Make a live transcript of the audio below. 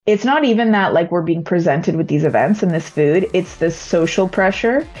it's not even that like we're being presented with these events and this food. It's this social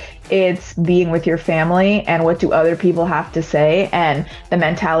pressure. It's being with your family and what do other people have to say, and the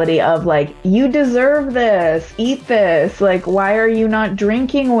mentality of like, you deserve this, eat this. Like, why are you not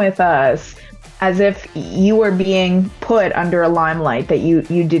drinking with us? As if you were being put under a limelight that you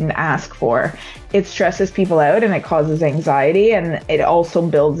didn't ask for. It stresses people out and it causes anxiety, and it also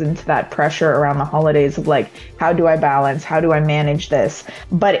builds into that pressure around the holidays of like, how do I balance? How do I manage this?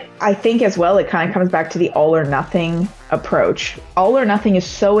 But I think as well, it kind of comes back to the all or nothing approach. All or nothing is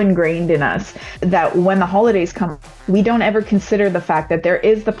so ingrained in us that when the holidays come, we don't ever consider the fact that there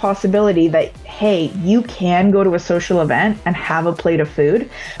is the possibility that, hey, you can go to a social event and have a plate of food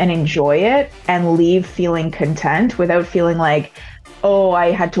and enjoy it and leave feeling content without feeling like, oh, I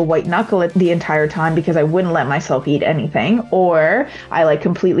had to white knuckle it the entire time because I wouldn't let myself eat anything, or I like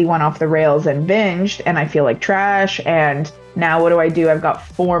completely went off the rails and binged and I feel like trash. And now what do? I've got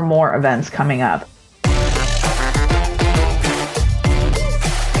 4 more events coming up.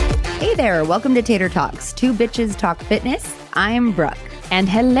 Hey there, welcome to Tater Talks, 2 bitches talk fitness. I'm Brooke. And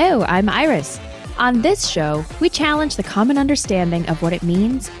hello, I'm Iris. On this show, we challenge the common understanding of what it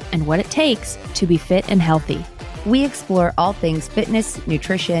means and what it takes to be fit and healthy. We explore all things fitness,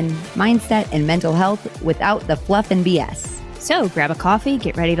 nutrition, mindset, and mental health without the fluff and BS. So grab a coffee,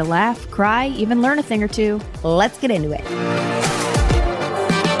 get ready to laugh, cry, even learn a thing or two. Let's get into it.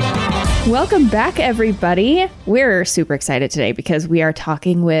 Welcome back, everybody. We're super excited today because we are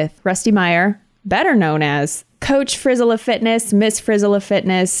talking with Rusty Meyer, better known as Coach Frizzle of Fitness, Miss Frizzle of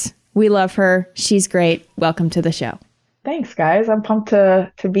Fitness. We love her. She's great. Welcome to the show. Thanks, guys. I'm pumped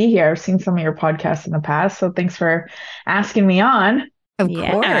to be here. I've seen some of your podcasts in the past, so thanks for asking me on. Of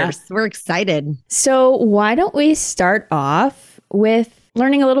course. We're excited. So why don't we start off with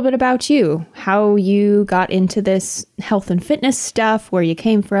learning a little bit about you, how you got into this health and fitness stuff, where you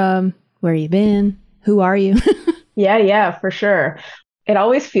came from, where you've been, who are you? Yeah, for sure. It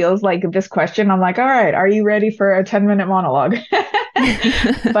always feels like this question. I'm like, all right, are you ready for a 10-minute monologue?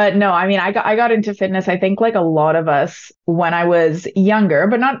 But no, I mean, I got into fitness, I think like a lot of us when I was younger,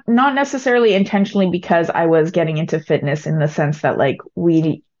 but not necessarily intentionally because I was getting into fitness in the sense that like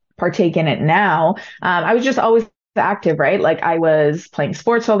we partake in it now. I was just always active, right? Like I was playing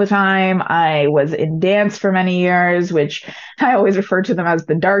sports all the time. I was in dance for many years, which I always refer to them as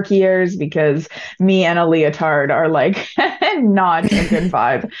the dark years because me and a leotard are like not a good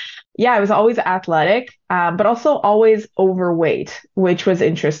vibe. Yeah, I was always athletic, but also always overweight, which was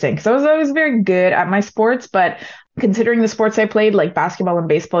interesting because I was always very good at my sports, but considering the sports I played, like basketball and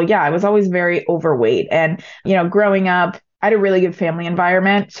baseball, yeah, I was always very overweight. And, growing up, I had a really good family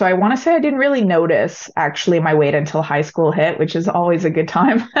environment. So I want to say I didn't really notice actually my weight until high school hit, which is always a good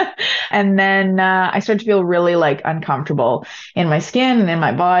time. And then I started to feel really like uncomfortable in my skin and in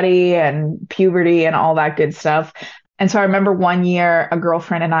my body and puberty and all that good stuff. And so I remember one year, a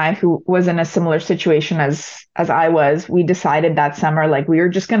girlfriend and I, who was in a similar situation as I was, we decided that summer, like we were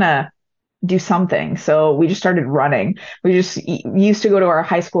just going to do something. So we just started running. We just used to go to our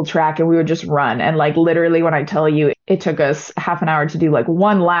high school track and we would just run. And like literally when I tell you, it took us half an hour to do like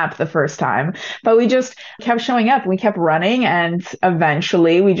 1 lap the first time, but we just kept showing up. We kept running and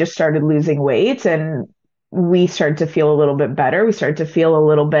eventually we just started losing weight and we started to feel a little bit better. We started to feel a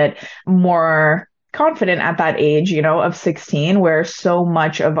little bit more confident at that age, of 16, where so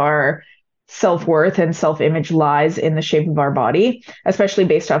much of our self-worth and self-image lies in the shape of our body, especially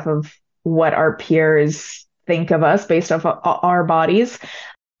based off of what our peers think of us based off of our bodies.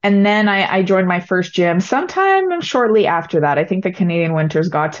 And then I joined my first gym sometime shortly after that. I think the Canadian winters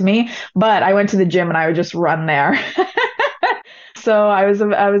got to me, but I went to the gym and I would just run there. So I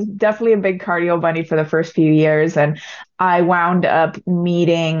was definitely a big cardio bunny for the first few years. And I wound up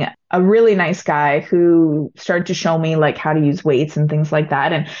meeting a really nice guy who started to show me like how to use weights and things like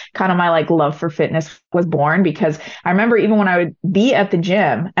that. And kind of my like love for fitness was born because I remember even when I would be at the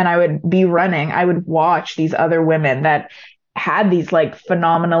gym and I would be running, I would watch these other women that had these like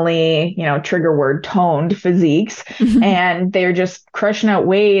phenomenally, trigger word toned physiques and they're just crushing out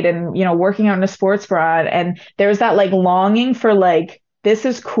weight and, working out in a sports bra. And there's that like longing for like, this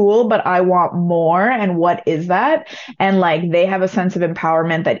is cool, but I want more. And what is that? And like, they have a sense of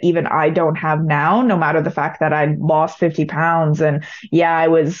empowerment that even I don't have now, no matter the fact that I lost 50 pounds. And yeah, I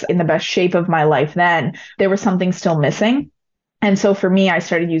was in the best shape of my life then. There was something still missing. And so for me, I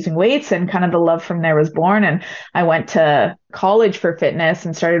started using weights and kind of the love from there was born. And I went to college for fitness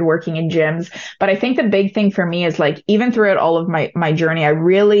and started working in gyms. But I think the big thing for me is like, even throughout all of my journey, I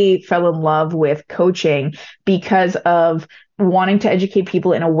really fell in love with coaching because of wanting to educate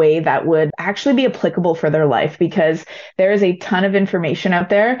people in a way that would actually be applicable for their life, because there is a ton of information out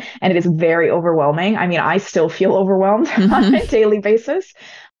there and it is very overwhelming. I mean, I still feel overwhelmed on a daily basis.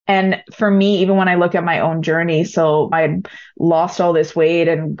 And for me, even when I look at my own journey, so I had lost all this weight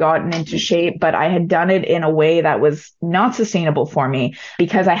and gotten into shape, but I had done it in a way that was not sustainable for me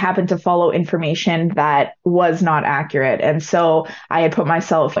because I happened to follow information that was not accurate. And so I had put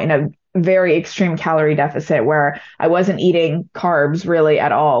myself in a very extreme calorie deficit where I wasn't eating carbs really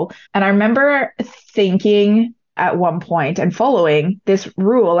at all. And I remember thinking at one point and following this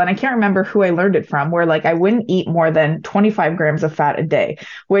rule, and I can't remember who I learned it from, where like I wouldn't eat more than 25 grams of fat a day,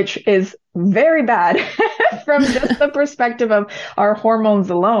 which is very bad from just the perspective of our hormones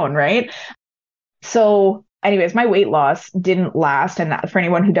alone, right? So anyways, my weight loss didn't last. And for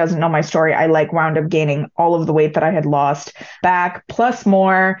anyone who doesn't know my story, I like wound up gaining all of the weight that I had lost back plus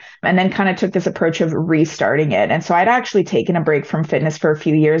more, and then kind of took this approach of restarting it. And so I'd actually taken a break from fitness for a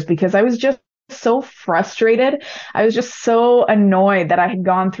few years because I was just so frustrated. I was just so annoyed that I had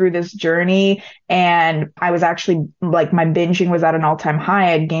gone through this journey and I was actually like, my binging was at an all-time high.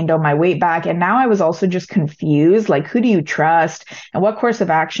 I had gained all my weight back. And now I was also just confused, like, who do you trust and what course of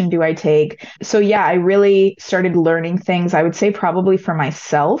action do I take? So yeah, I really started learning things, I would say probably for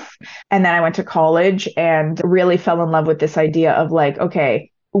myself. And then I went to college and really fell in love with this idea of like, okay,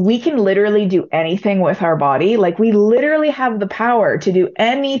 we can literally do anything with our body. Like we literally have the power to do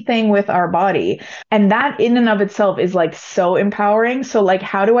anything with our body. And that in and of itself is like so empowering. So like,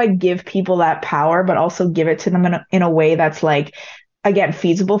 how do I give people that power, but also give it to them in a way that's like, again,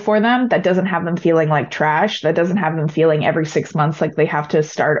 feasible for them, that doesn't have them feeling like trash, that doesn't have them feeling every 6 months like they have to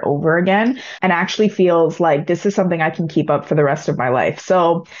start over again, and actually feels like this is something I can keep up for the rest of my life.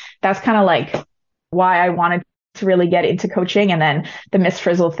 So that's kind of like why I wanted to really get into coaching. And then the Miss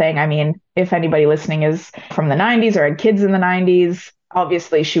Frizzle thing, I mean, if anybody listening is from the 90s or had kids in the 90s,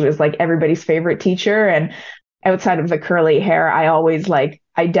 obviously she was like everybody's favorite teacher. And outside of the curly hair, I always like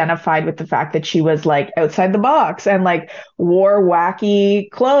identified with the fact that she was like outside the box and like wore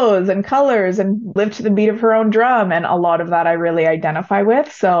wacky clothes and colors and lived to the beat of her own drum. And a lot of that I really identify with.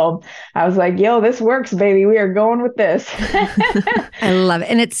 So I was like, yo, this works, baby. We are going with this. I love it.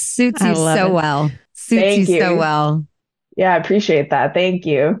 And it suits you so well. Suits you so well. Yeah, I appreciate that. Thank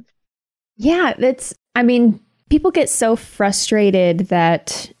you. Yeah, I mean, people get so frustrated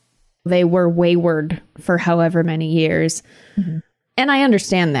that they were wayward for however many years. Mm-hmm. And I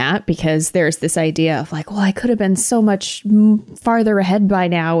understand that because there's this idea of like, well, I could have been so much farther ahead by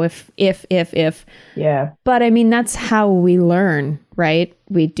now if. Yeah. But I mean, that's how we learn, right?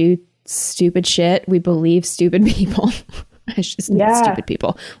 We do stupid shit. We believe stupid people. I just stupid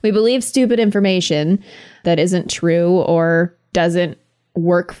people. We believe stupid information that isn't true or doesn't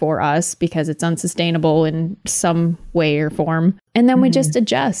work for us because it's unsustainable in some way or form. And then we just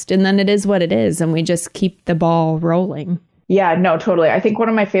adjust, and then it is what it is. And we just keep the ball rolling. Yeah, no, totally. I think one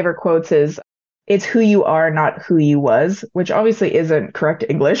of my favorite quotes is, it's who you are, not who you was, which obviously isn't correct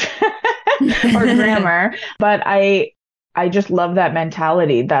English or grammar. But I just love that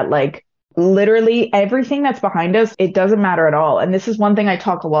mentality that like, literally everything that's behind us, it doesn't matter at all. And this is one thing I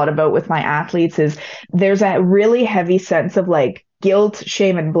talk a lot about with my athletes is there's a really heavy sense of like guilt,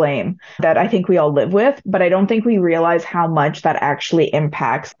 shame, and blame that I think we all live with, but I don't think we realize how much that actually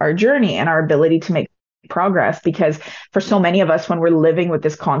impacts our journey and our ability to make progress. Because for so many of us, when we're living with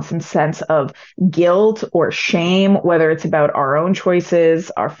this constant sense of guilt or shame, whether it's about our own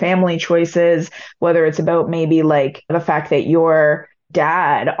choices, our family choices, whether it's about maybe like the fact that your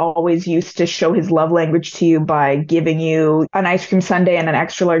dad always used to show his love language to you by giving you an ice cream sundae and an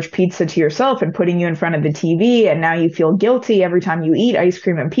extra large pizza to yourself and putting you in front of the TV. And now you feel guilty every time you eat ice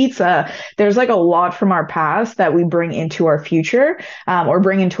cream and pizza. There's like a lot from our past that we bring into our future or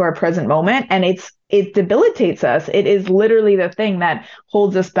bring into our present moment. And it debilitates us. It is literally the thing that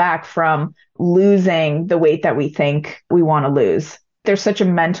holds us back from losing the weight that we think we want to lose. There's such a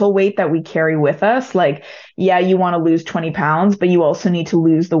mental weight that we carry with us. Like, yeah, you want to lose 20 pounds, but you also need to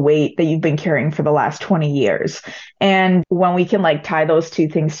lose the weight that you've been carrying for the last 20 years. And when we can like tie those two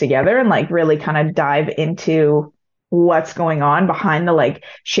things together and like really kind of dive into what's going on behind the like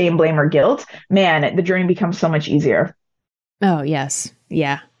shame, blame, or guilt, man, the journey becomes so much easier. Oh, yes.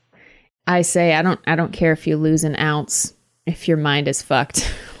 Yeah. I say, I don't care if you lose an ounce if your mind is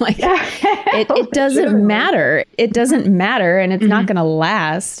fucked. Like it doesn't matter. It doesn't matter. And it's not going to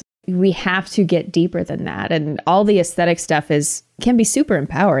last. We have to get deeper than that. And all the aesthetic stuff can be super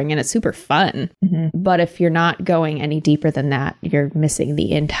empowering and it's super fun. But if you're not going any deeper than that, you're missing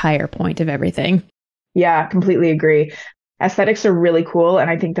the entire point of everything. Yeah, completely agree. aesthetics are really cool. And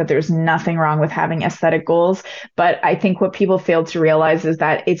I think that there's nothing wrong with having aesthetic goals. But I think what people fail to realize is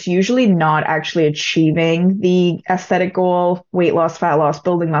that it's usually not actually achieving the aesthetic goal, weight loss, fat loss,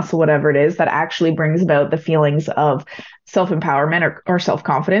 building muscle, whatever it is, that actually brings about the feelings of self-empowerment or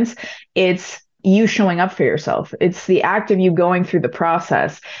self-confidence. It's you showing up for yourself. It's the act of you going through the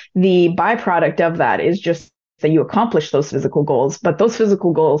process. The byproduct of that is just that you accomplish those physical goals, but those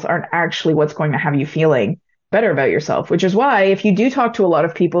physical goals aren't actually what's going to have you feeling better about yourself, which is why if you do talk to a lot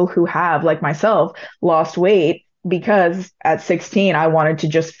of people who have, like myself, lost weight, because at 16, I wanted to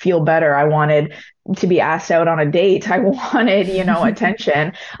just feel better. I wanted to be asked out on a date. I wanted,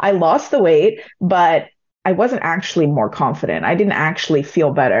 attention. I lost the weight, but I wasn't actually more confident. I didn't actually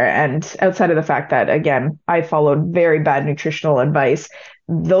feel better. And outside of the fact that, again, I followed very bad nutritional advice,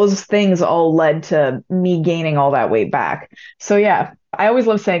 those things all led to me gaining all that weight back. So yeah, I always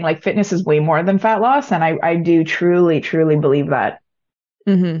love saying like fitness is way more than fat loss. And I do truly, truly believe that.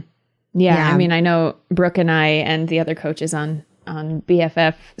 Mm-hmm. Yeah. I mean, I know Brooke and I and the other coaches on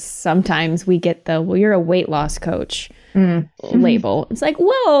BFF, sometimes we get well, you're a weight loss coach label. It's like,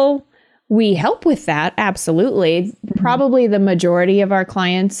 well, we help with that. Absolutely. Probably the majority of our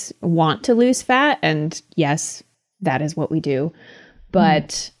clients want to lose fat. And yes, that is what we do.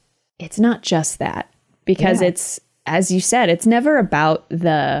 But it's not just that, because it's, as you said, it's never about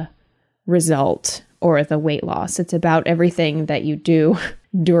the result or the weight loss. It's about everything that you do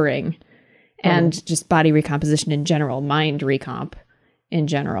during and just body recomposition in general, mind recomp in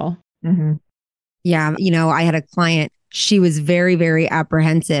general. Mm-hmm. Yeah. I had a client, she was very, very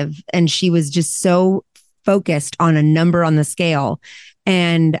apprehensive, and she was just so focused on a number on the scale.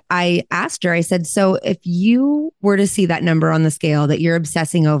 And I asked her, I said, so if you were to see that number on the scale that you're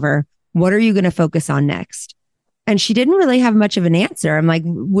obsessing over, what are you going to focus on next? And she didn't really have much of an answer. I'm like,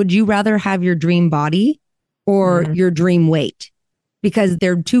 would you rather have your dream body or your dream weight? Because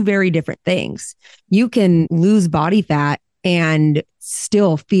they're two very different things. You can lose body fat and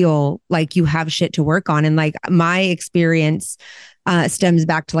still feel like you have shit to work on. And like my experience stems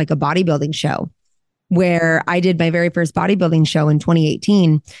back to like a bodybuilding show, where I did my very first bodybuilding show in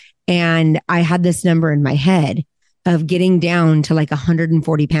 2018. And I had this number in my head of getting down to like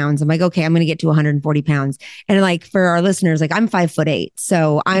 140 pounds. I'm like, okay, I'm going to get to 140 pounds. And like for our listeners, like I'm 5'8".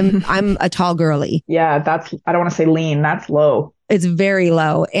 So I'm a tall girly. Yeah, I don't want to say lean. That's low. It's very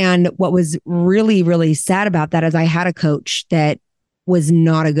low. And what was really, really sad about that is I had a coach that was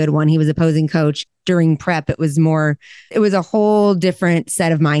not a good one. He was opposing coach. During prep, it was a whole different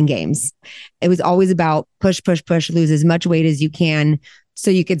set of mind games. It was always about push, lose as much weight as you can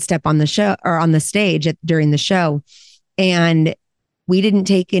so you could step on the show or on the stage during the show. And we didn't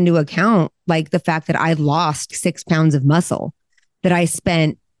take into account like the fact that I lost 6 pounds of muscle that I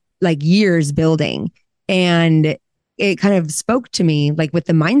spent like years building. And it kind of spoke to me like with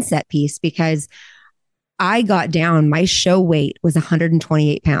the mindset piece, because I got down, my show weight was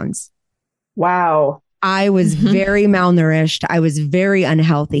 128 pounds. Wow. I was very malnourished. I was very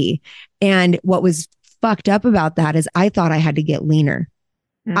unhealthy. And what was fucked up about that is I thought I had to get leaner.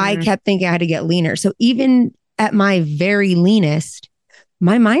 I kept thinking I had to get leaner. So even at my very leanest,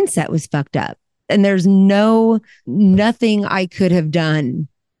 my mindset was fucked up. And there's nothing I could have done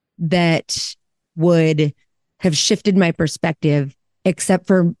that would have shifted my perspective, except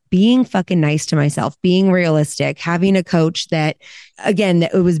for being fucking nice to myself, being realistic, having a coach that, again,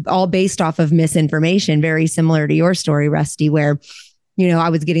 that it was all based off of misinformation, very similar to your story, Rusty, where, I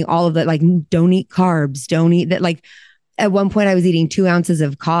was getting all of that, like, don't eat carbs, don't eat that. Like at one point I was eating 2 ounces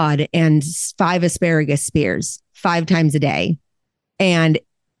of cod and 5 asparagus spears 5 times a day. And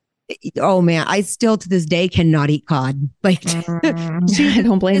oh man, I still to this day cannot eat cod. Like I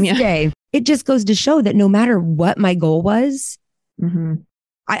don't blame you. Day. It just goes to show that no matter what my goal was,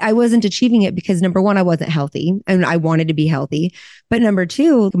 I wasn't achieving it because number one, I wasn't healthy and I wanted to be healthy. But number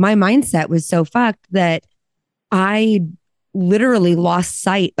two, my mindset was so fucked that I literally lost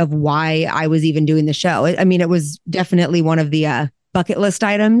sight of why I was even doing the show. I mean, it was definitely one of the bucket list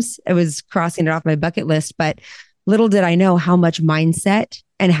items. It was crossing it off my bucket list, but little did I know how much mindset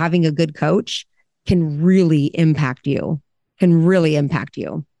and having a good coach can really impact you,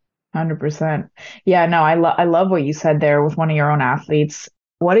 100%. Yeah, no, I love what you said there with one of your own athletes.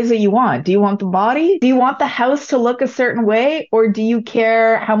 What is it you want? Do you want the body? Do you want the house to look a certain way? Or do you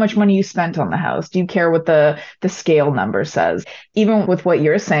care how much money you spent on the house? Do you care what the scale number says? Even with what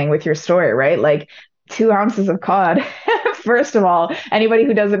you're saying with your story, right? Like 2 ounces of cod. First of all, anybody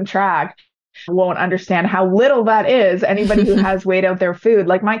who doesn't track, won't understand how little that is. Anybody who has weighed out their food,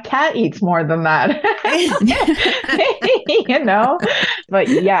 like my cat eats more than that, you know? But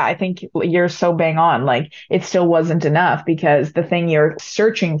yeah, I think you're so bang on. Like it still wasn't enough because the thing you're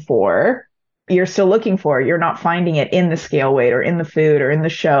searching for, you're still looking for, you're not finding it in the scale weight or in the food or in the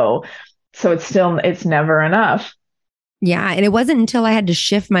show. So it's never enough. Yeah. And it wasn't until I had to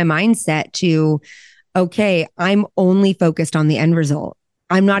shift my mindset to, okay, I'm only focused on the end result.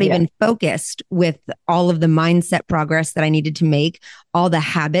 I'm not even focused with all of the mindset progress that I needed to make, all the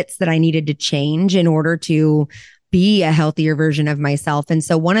habits that I needed to change in order to be a healthier version of myself. And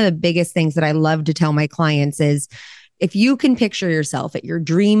so one of the biggest things that I love to tell my clients is if you can picture yourself at your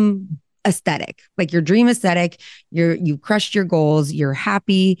dream aesthetic, like your dream aesthetic, you've crushed your goals, you're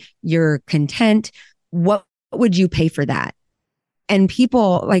happy, you're content, what would you pay for that? And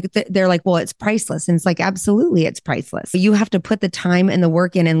people like, they're like, well, it's priceless. And it's like, absolutely, it's priceless. You have to put the time and the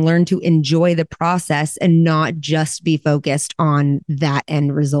work in and learn to enjoy the process and not just be focused on that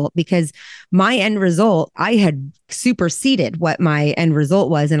end result. Because my end result, I had superseded what my end result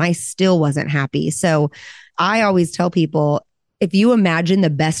was, and I still wasn't happy. So I always tell people, if you imagine the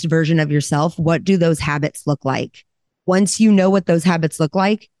best version of yourself, what do those habits look like? Once you know what those habits look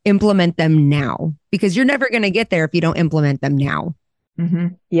like, implement them now, because you're never going to get there if you don't implement them now. Mm-hmm.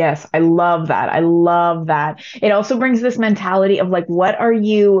 Yes, I love that. I love that. It also brings this mentality of like, what are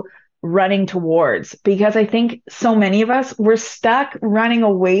you running towards? Because I think so many of us, we're stuck running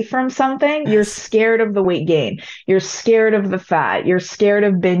away from something. You're scared of the weight gain. You're scared of the fat. You're scared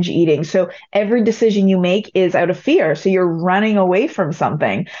of binge eating. So every decision you make is out of fear. So you're running away from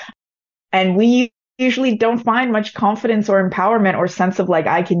something. And we usually don't find much confidence or empowerment or sense of like,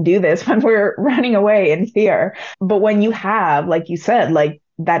 I can do this when we're running away in fear. But when you have, like you said, like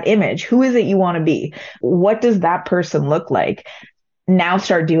that image, who is it you want to be? What does that person look like? Now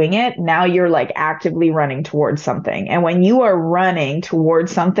start doing it. Now you're like actively running towards something. And when you are running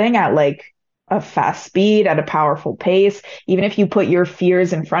towards something at like a fast speed, at a powerful pace, even if you put your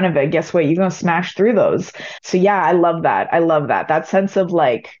fears in front of it, guess what? You're going to smash through those. So yeah, I love that. I love that. That sense of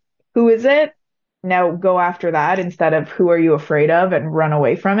like, who is it? Now go after that instead of who are you afraid of and run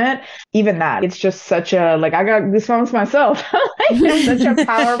away from it. Even that, it's just such a, like, I got goosebumps myself. It's such a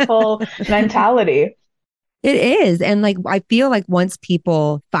powerful mentality. It is. And like, I feel like once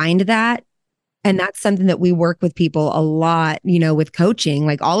people find that, and that's something that we work with people a lot, you know, with coaching,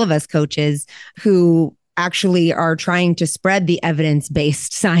 like all of us coaches who actually are trying to spread the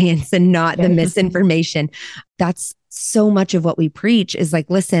evidence-based science and not the misinformation. That's so much of what we preach is like,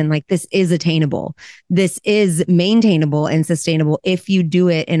 listen, like this is attainable. This is maintainable and sustainable if you do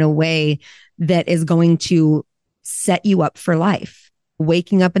it in a way that is going to set you up for life.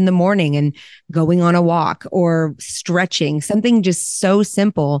 Waking up in the morning and going on a walk or stretching, something just so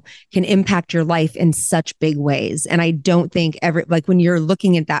simple can impact your life in such big ways. And I don't think like when you're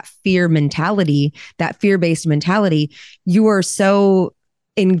looking at that fear mentality, that fear-based mentality, you are so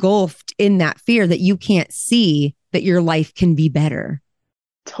engulfed in that fear that you can't see that your life can be better.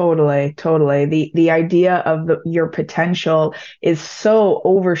 Totally, totally. The idea of your potential is so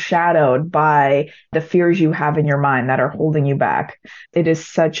overshadowed by the fears you have in your mind that are holding you back. It is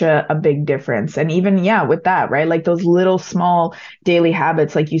such a big difference. And even, yeah, with that, right? Like those little small daily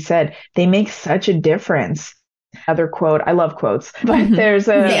habits, like you said, they make such a difference. Other quote, I love quotes, but there's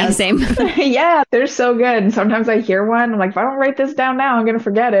same. Yeah, they're so good. And sometimes I hear one, I'm like, if I don't write this down now, I'm going to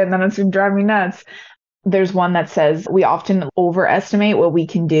forget it. And then it's going to drive me nuts. There's one that says we often overestimate what we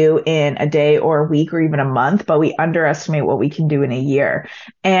can do in a day or a week or even a month, but we underestimate what we can do in a year.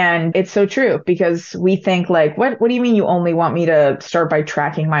 And it's so true because we think like, what do you mean you only want me to start by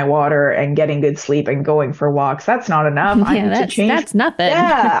tracking my water and getting good sleep and going for walks? That's not enough. Yeah, I need to change. That's nothing.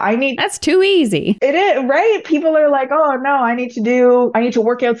 Yeah, that's too easy. It is, right? People are like, oh no, I need to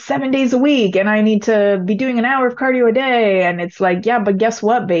work out 7 days a week and I need to be doing an hour of cardio a day. And it's like, yeah, but guess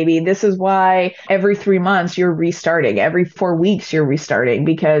what, baby? This is why every 3 months you're restarting. Every 4 weeks you're restarting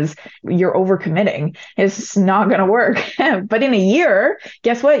because you're overcommitting. It's not going to work. But in a year,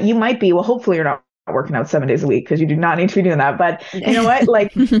 guess what? You might be, well, hopefully you're not working out 7 days a week because you do not need to be doing that. But you know what?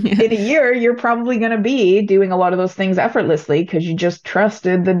 Like in a year, you're probably going to be doing a lot of those things effortlessly because you just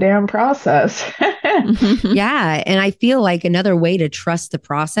trusted the damn process. Yeah. And I feel like another way to trust the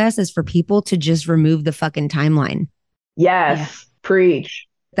process is for people to just remove the fucking timeline. Yes. Preach.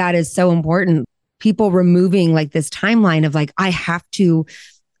 That is so important. People removing like this timeline of like, I have to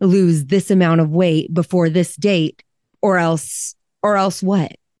lose this amount of weight before this date or else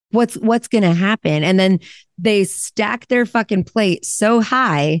what? What's going to happen? And then they stack their fucking plate so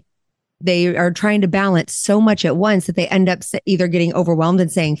high they are trying to balance so much at once that they end up either getting overwhelmed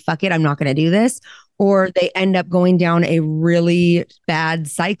and saying, fuck it, I'm not going to do this. Or they end up going down a really bad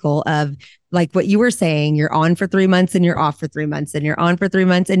cycle of, like what you were saying, you're on for 3 months and you're off for 3 months and you're on for 3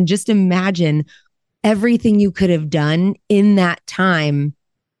 months. And just imagine everything you could have done in that time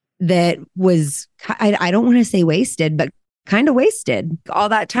that was, I don't want to say wasted, but kind of wasted. All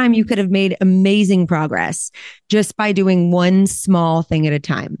that time you could have made amazing progress just by doing one small thing at a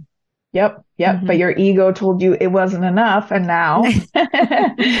time. Yep. Mm-hmm. But your ego told you it wasn't enough. And now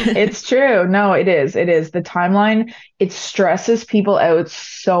it's true. No, it is. It is. The timeline, it stresses people out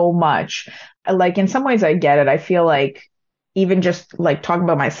so much. Like in some ways I get it. I feel like even just like talking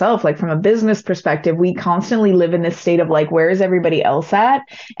about myself, like from a business perspective, we constantly live in this state of like, where is everybody else at?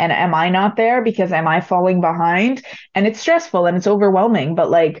 And am I not there because am I falling behind? And it's stressful and it's overwhelming. But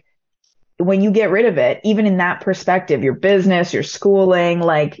like, when you get rid of it, even in that perspective, your business, your schooling,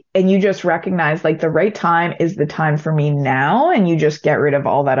 like, and you just recognize like the right time is the time for me now. And you just get rid of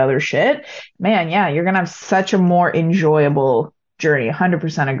all that other shit, man. Yeah. You're going to have such a more enjoyable journey.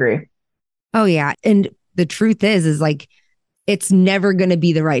 100% agree. Oh yeah. And the truth is like, it's never going to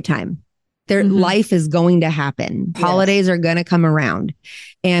be the right time. Life is going to happen. Yes. Holidays are going to come around.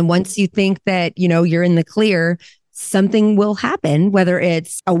 And once you think that, you're in the clear, something will happen, whether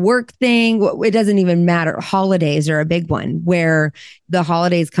it's a work thing, it doesn't even matter. Holidays are a big one where the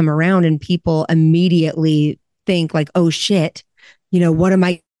holidays come around and people immediately think like, oh shit, what am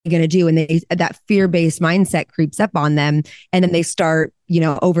I going to do? And that fear-based mindset creeps up on them. And then they start,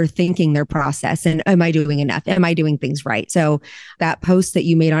 overthinking their process. And am I doing enough? Am I doing things right? So that post that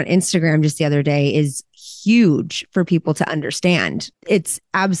you made on Instagram just the other day is huge for people to understand. It's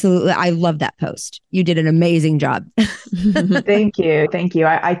absolutely, I love that post. You did an amazing job. Thank you. Thank you.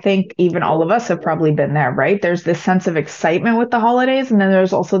 I think even all of us have probably been there, right? There's this sense of excitement with the holidays, and then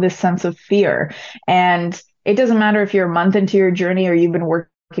there's also this sense of fear. And it doesn't matter if you're a month into your journey or you've been working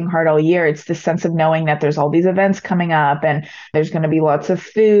hard all year. It's this sense of knowing that there's all these events coming up and there's going to be lots of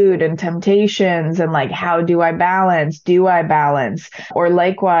food and temptations and like, how do I balance? Do I balance? Or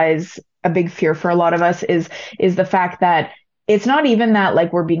likewise, a big fear for a lot of us is the fact that it's not even that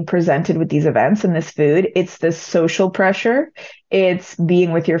like we're being presented with these events and this food. It's this social pressure. It's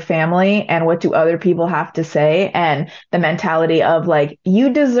being with your family and what do other people have to say, and the mentality of like, you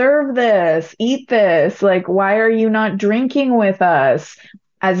deserve this, eat this. Like, why are you not drinking with us?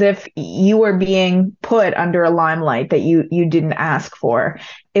 As if you were being put under a limelight that you didn't ask for.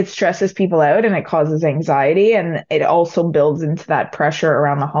 It stresses people out and it causes anxiety. And it also builds into that pressure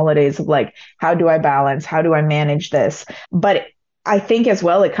around the holidays of like, how do I balance? How do I manage this? But I think as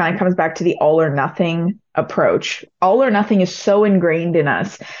well, it kind of comes back to the all or nothing approach. All or nothing is so ingrained in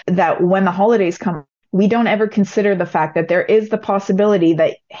us that when the holidays come, we don't ever consider the fact that there is the possibility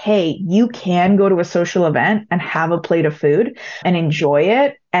that, hey, you can go to a social event and have a plate of food and enjoy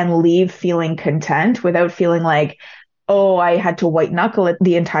it and leave feeling content without feeling like, oh, I had to white knuckle it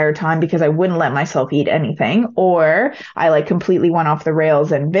the entire time because I wouldn't let myself eat anything. Or I like completely went off the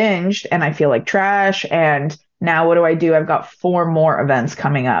rails and binged and I feel like trash. And now what do? I've got 4 more events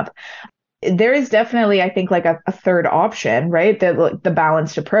coming up. There is definitely, I think, like a third option, right? The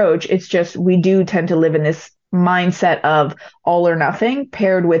balanced approach. It's just we do tend to live in this mindset of all or nothing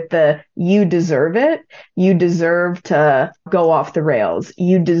paired with the you deserve it. You deserve to go off the rails.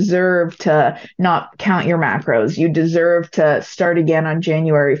 You deserve to not count your macros. You deserve to start again on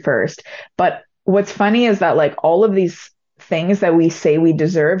January 1st. But what's funny is that like all of these things that we say we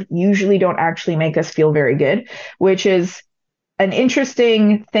deserve usually don't actually make us feel very good, which is an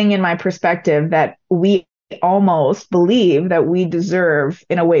interesting thing in my perspective that we almost believe that we deserve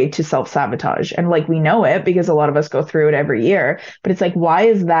in a way to self-sabotage. And like we know it because a lot of us go through it every year, but it's like, why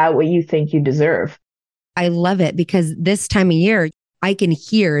is that what you think you deserve? I love it because this time of year, I can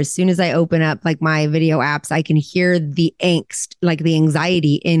hear as soon as I open up like my video apps, I can hear the angst, like the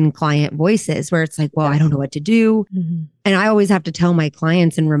anxiety in client voices where it's like, well, I don't know what to do. Mm-hmm. And I always have to tell my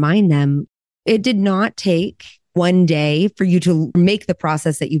clients and remind them, it did not take one day for you to make the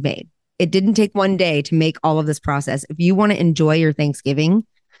process that you made. It didn't take one day to make all of this process. If you want to enjoy your Thanksgiving,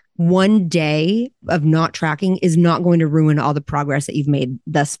 one day of not tracking is not going to ruin all the progress that you've made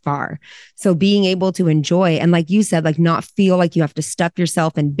thus far. So being able to enjoy, and like you said, like not feel like you have to stuff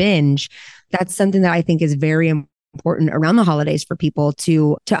yourself and binge, that's something that I think is very important around the holidays for people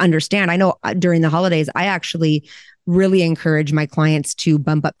to understand. I know during the holidays, I actually really encourage my clients to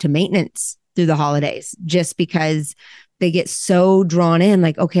bump up to maintenance through the holidays, just because they get so drawn in,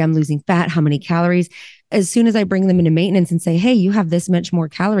 like, okay, I'm losing fat, how many calories? As soon as I bring them into maintenance and say, hey, you have this much more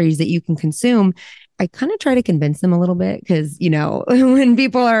calories that you can consume, I kind of try to convince them a little bit because, when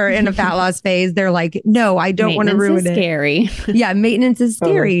people are in a fat loss phase, they're like, no, I don't want to ruin it. Scary. Yeah, maintenance is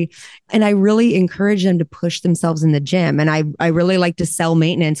scary. And I really encourage them to push themselves in the gym. And I really like to sell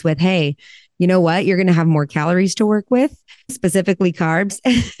maintenance with, hey, you know what? You're going to have more calories to work with, specifically carbs.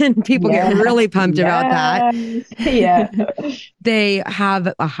 And people get really pumped about that. Yeah. They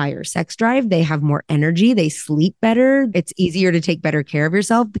have a higher sex drive. They have more energy. They sleep better. It's easier to take better care of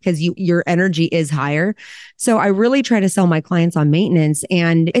yourself because your energy is higher. So I really try to sell my clients on maintenance.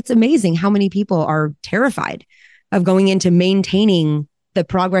 And it's amazing how many people are terrified of going into maintaining the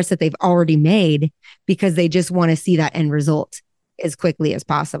progress that they've already made because they just want to see that end result as quickly as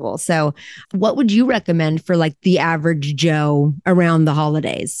possible. So what would you recommend for like the average Joe around the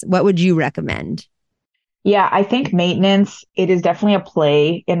holidays? What would you recommend? Yeah, I think maintenance, it is definitely a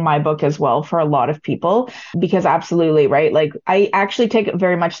play in my book as well for a lot of people, because absolutely, right? Like I actually take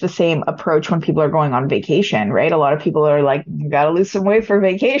very much the same approach when people are going on vacation, right? A lot of people are like, you got to lose some weight for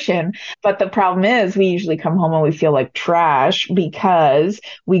vacation. But the problem is we usually come home and we feel like trash because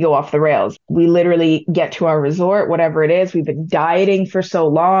we go off the rails. We literally get to our resort, whatever it is. We've been dieting for so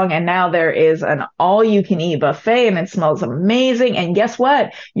long, and now there is an all you can eat buffet and it smells amazing. And guess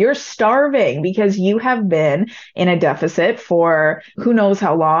what? You're starving because you have been in a deficit for who knows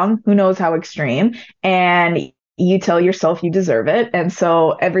how long, who knows how extreme, and you tell yourself you deserve it. And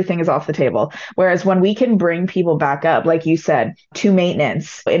so everything is off the table. Whereas when we can bring people back up, like you said, to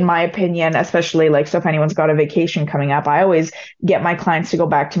maintenance, in my opinion, especially like, so if anyone's got a vacation coming up, I always get my clients to go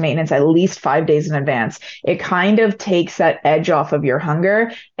back to maintenance at least 5 days in advance. It kind of takes that edge off of your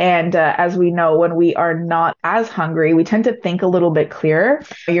hunger. And as we know, when we are not as hungry, we tend to think a little bit clearer.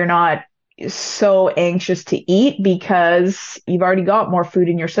 You're not so anxious to eat because you've already got more food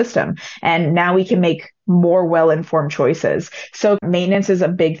in your system, and now we can make more well-informed choices. So maintenance is a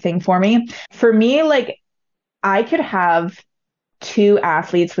big thing for me. For me, like I could have two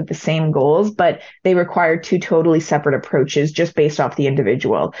athletes with the same goals, but they require two totally separate approaches just based off the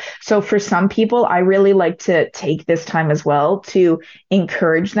individual. So for some people, I really like to take this time as well to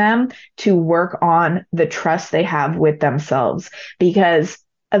encourage them to work on the trust they have with themselves, because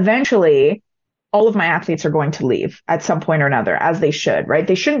eventually all of my athletes are going to leave at some point or another, as they should, right?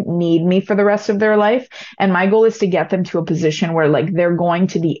 They shouldn't need me for the rest of their life. And my goal is to get them to a position where like they're going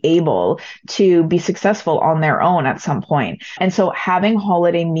to be able to be successful on their own at some point. And so having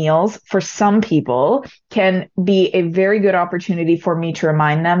holiday meals for some people can be a very good opportunity for me to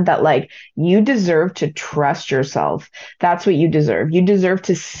remind them that like you deserve to trust yourself. That's what you deserve. You deserve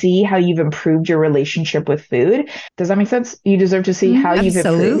to see how you've improved your relationship with food. Does that make sense? You deserve to see how you've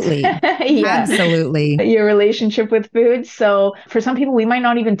improved. Absolutely. Yeah. Absolutely. Your relationship with food. So for some people, we might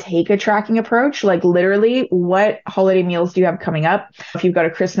not even take a tracking approach. Like literally, what holiday meals do you have coming up? If you've got a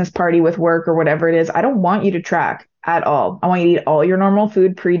Christmas party with work or whatever it is, I don't want you to track at all. I want you to eat all your normal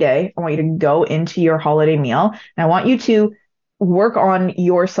food pre-day. I want you to go into your holiday meal. And I want you to work on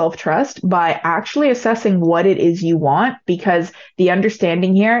your self-trust by actually assessing what it is you want, because the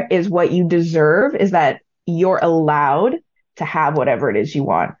understanding here is what you deserve is that you're allowed to have whatever it is you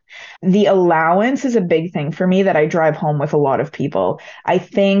want. The allowance is a big thing for me that I drive home with a lot of people. I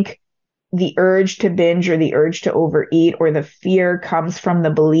think the urge to binge or the urge to overeat or the fear comes from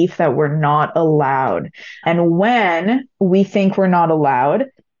the belief that we're not allowed. And when we think we're not allowed,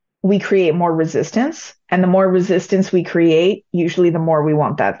 we create more resistance. And the more resistance we create, usually the more we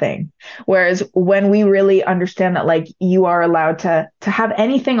want that thing. Whereas when we really understand that, like, you are allowed to have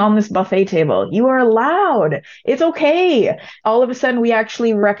anything on this buffet table, you are allowed. It's okay. All of a sudden, we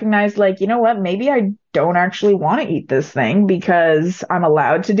actually recognize, like, you know what? Maybe I don't actually want to eat this thing because I'm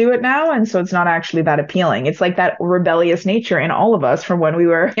allowed to do it now. And so it's not actually that appealing. It's like that rebellious nature in all of us from when we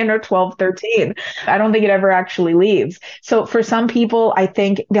were, 12, 13. I don't think it ever actually leaves. So for some people, I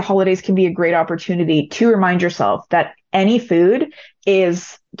think the holidays can be a great opportunity to remind yourself that any food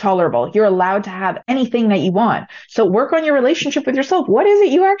is tolerable. You're allowed to have anything that you want. So work on your relationship with yourself. What is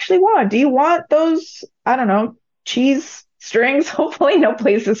it you actually want? Do you want those, I don't know, cheese strings? Hopefully no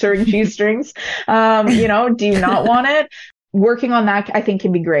place is serving cheese strings. Do you not want it? Working on that, I think,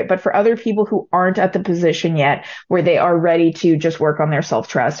 can be great. But for other people who aren't at the position yet where they are ready to just work on their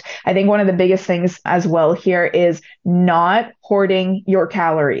self-trust, I think one of the biggest things as well here is not hoarding your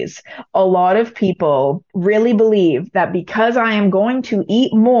calories. A lot of people really believe that because I am going to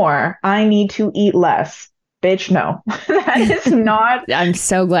eat more, I need to eat less. bitch, no, that is not. I'm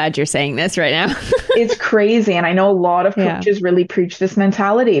so glad you're saying this right now. It's crazy. And I know a lot of coaches really preach this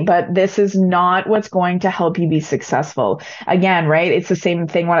mentality, but this is not what's going to help you be successful. Again, right? It's the same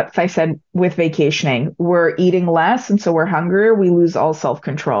thing what I said with vacationing. We're eating less, and so we're hungrier. We lose all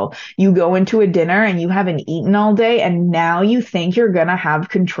self-control. You go into a dinner and you haven't eaten all day, and now you think you're going to have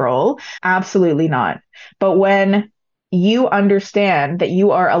control. Absolutely not. But when you understand that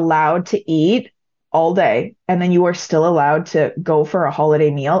you are allowed to eat all day, and then you are still allowed to go for a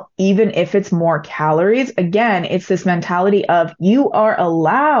holiday meal, even if it's more calories. Again, it's this mentality of you are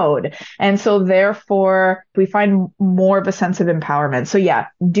allowed. And so therefore, we find more of a sense of empowerment. So yeah,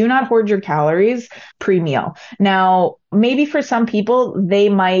 do not hoard your calories pre-meal. Now, maybe for some people, they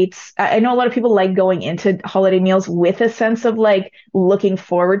might, I know a lot of people like going into holiday meals with a sense of like looking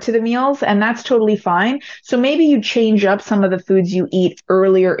forward to the meals, and that's totally fine. So maybe you change up some of the foods you eat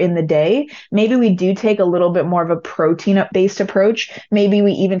earlier in the day. Maybe we do take a little bit more of a protein-based approach. Maybe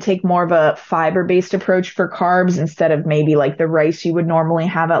we even take more of a fiber-based approach for carbs instead of maybe like the rice you would normally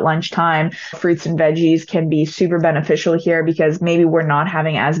have at lunchtime. Fruits and veggies can be super beneficial here because maybe we're not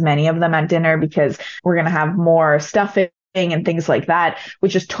having as many of them at dinner because we're going to have more stuffing and things like that,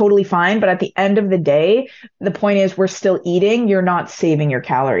 which is totally fine. But at the end of the day, the point is we're still eating. You're not saving your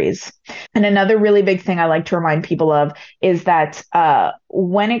calories. And another really big thing I like to remind people of is that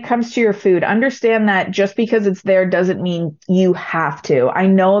when it comes to your food, understand that just because it's there doesn't mean you have to. I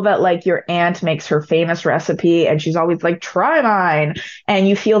know that like your aunt makes her famous recipe and she's always like, try mine. And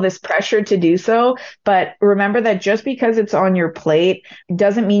you feel this pressure to do so. But remember that just because it's on your plate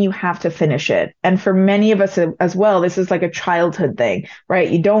doesn't mean you have to finish it. And for many of us as well, this is like a childhood thing, right?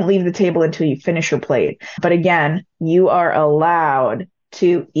 You don't leave the table until you finish your plate. But again, you are allowed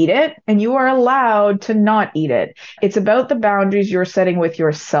to eat it and you are allowed to not eat it. It's about the boundaries you're setting with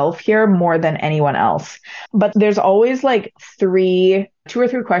yourself here more than anyone else. But there's always like two or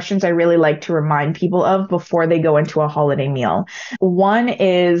three questions I really like to remind people of before they go into a holiday meal. One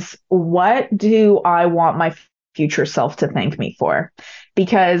is, what do I want my future self to thank me for?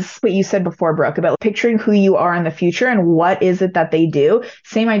 Because what you said before, Brooke, about picturing who you are in the future and what is it that they do.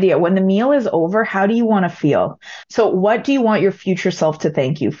 Same idea. When the meal is over, how do you want to feel? So what do you want your future self to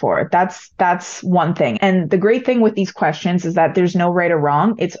thank you for? That's one thing. And the great thing with these questions is that there's no right or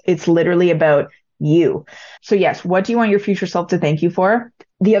wrong. It's literally about you. So yes, what do you want your future self to thank you for?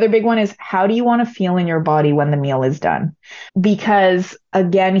 The other big one is, how do you want to feel in your body when the meal is done? Because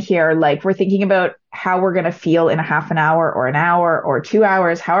again, here, like we're thinking about how we're going to feel in a half an hour or an hour or 2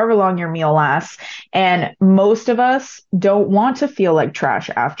 hours, however long your meal lasts. And most of us don't want to feel like trash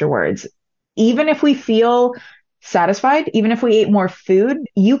afterwards. Even if we feel satisfied, even if we ate more food,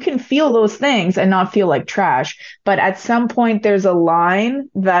 you can feel those things and not feel like trash. But at some point, there's a line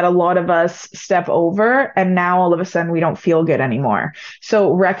that a lot of us step over, and now all of a sudden we don't feel good anymore.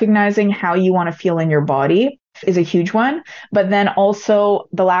 So recognizing how you want to feel in your body is a huge one. But then also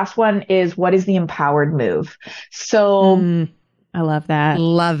the last one is, what is the empowered move? So I love that.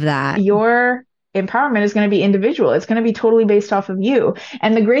 Love that. Your empowerment is going to be individual. It's going to be totally based off of you.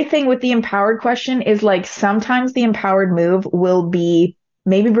 And the great thing with the empowered question is like sometimes the empowered move will be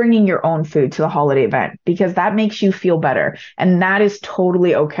maybe bringing your own food to the holiday event because that makes you feel better. And that is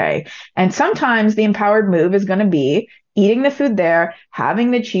totally okay. And sometimes the empowered move is going to be eating the food there,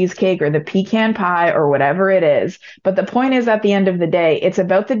 having the cheesecake or the pecan pie or whatever it is. But the point is, at the end of the day, it's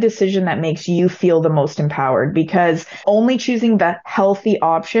about the decision that makes you feel the most empowered, because only choosing the healthy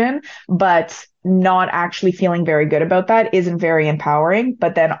option, but not actually feeling very good about that isn't very empowering.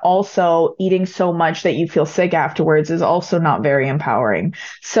 But then also eating so much that you feel sick afterwards is also not very empowering.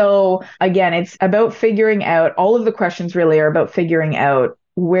 So again, it's about figuring out, all of the questions really are about figuring out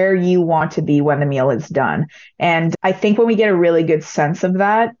where you want to be when the meal is done. And I think when we get a really good sense of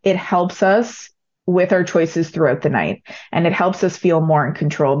that, it helps us with our choices throughout the night. And it helps us feel more in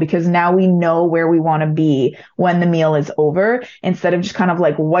control because now we know where we want to be when the meal is over, instead of just kind of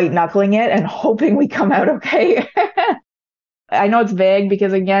like white knuckling it and hoping we come out okay. I know it's vague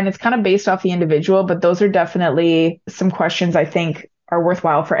because again, it's kind of based off the individual, but those are definitely some questions I think are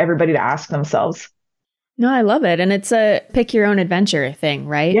worthwhile for everybody to ask themselves. No, I love it. And it's a pick your own adventure thing,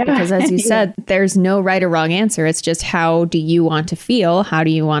 right? Yeah. Because as you said, there's no right or wrong answer. It's just, how do you want to feel? How do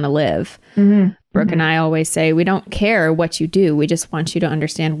you want to live? Mm-hmm. Brooke and I always say, we don't care what you do. We just want you to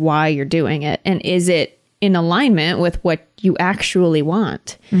understand why you're doing it. And is it in alignment with what you actually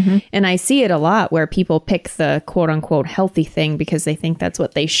want? Mm-hmm. And I see it a lot where people pick the quote unquote healthy thing because they think that's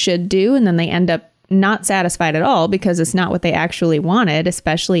what they should do. And then they end up not satisfied at all because it's not what they actually wanted,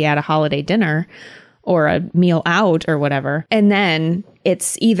 especially at a holiday dinner or a meal out or whatever. And then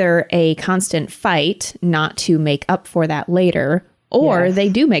it's either a constant fight not to make up for that later, or Yes. they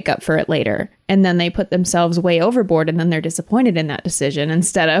do make up for it later. And then they put themselves way overboard and then they're disappointed in that decision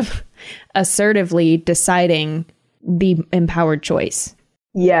instead of assertively deciding the empowered choice.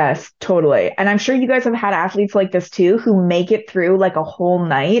 Yes, totally. And I'm sure you guys have had athletes like this too, who make it through like a whole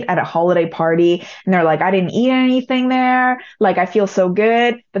night at a holiday party and they're like, I didn't eat anything there. Like, I feel so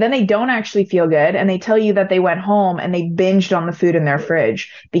good. But then they don't actually feel good. And they tell you that they went home and they binged on the food in their fridge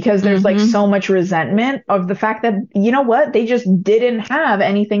because there's like so much resentment of the fact that, you know what, they just didn't have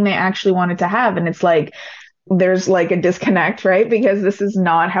anything they actually wanted to have. And it's like, there's like a disconnect, right? Because this is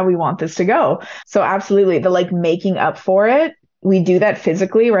not how we want this to go. So absolutely, the like making up for it, we do that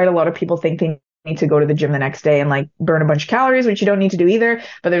physically, right? A lot of people think they need to go to the gym the next day and like burn a bunch of calories, which you don't need to do either.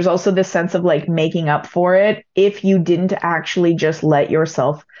 But there's also this sense of like making up for it if you didn't actually just let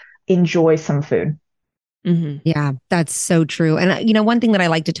yourself enjoy some food. Yeah, that's so true. And, one thing that I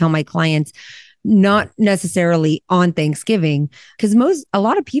like to tell my clients, not necessarily on Thanksgiving, because a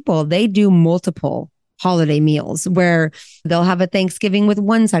lot of people, they do multiple holiday meals where they'll have a Thanksgiving with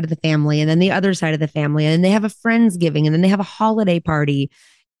one side of the family and then the other side of the family, and then they have a Friendsgiving and then they have a holiday party.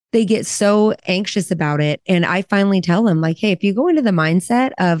 They get so anxious about it. And I finally tell them like, hey, if you go into the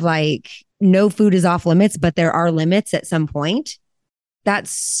mindset of like, no food is off limits, but there are limits at some point,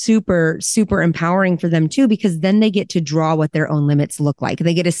 that's super, super empowering for them too, because then they get to draw what their own limits look like.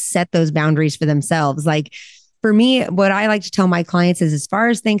 They get to set those boundaries for themselves. Like, for me, what I like to tell my clients is as far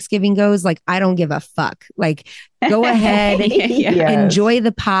as Thanksgiving goes, like, I don't give a fuck. Like, go ahead, enjoy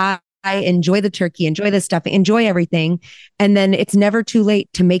the pie, enjoy the turkey, enjoy the stuffing, enjoy everything. And then it's never too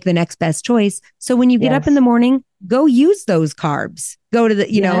late to make the next best choice. So when you get up in the morning, go use those carbs. Go to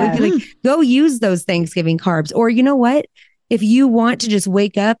the, go use those Thanksgiving carbs. Or you know what? If you want to just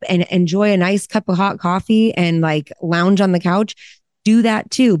wake up and enjoy a nice cup of hot coffee and like lounge on the couch, do that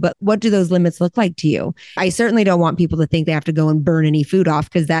too. But what do those limits look like to you? I certainly don't want people to think they have to go and burn any food off,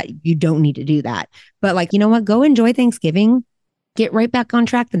 because that you don't need to do that. But like, you know what? Go enjoy Thanksgiving. Get right back on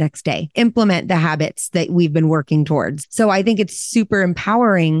track the next day. Implement the habits that we've been working towards. So I think it's super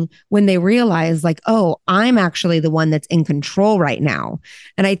empowering when they realize like, oh, I'm actually the one that's in control right now.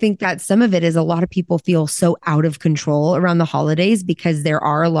 And I think that some of it is a lot of people feel so out of control around the holidays because there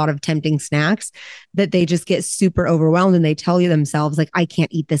are a lot of tempting snacks that they just get super overwhelmed and they tell you themselves like, I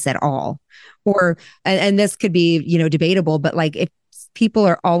can't eat this at all. Or, and this could be, debatable, but like if people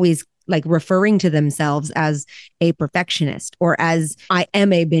are always like referring to themselves as a perfectionist or as I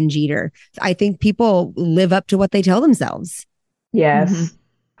am a binge eater, I think people live up to what they tell themselves. Yes,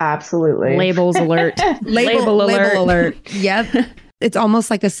 absolutely. Labels alert. Label alert. Yep. It's almost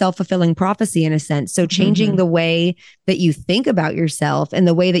like a self-fulfilling prophecy in a sense. So changing the way that you think about yourself and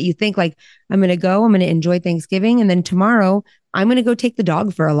the way that you think like, I'm going to enjoy Thanksgiving. And then tomorrow I'm going to go take the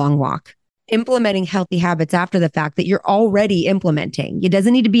dog for a long walk. Implementing healthy habits after the fact that you're already implementing. It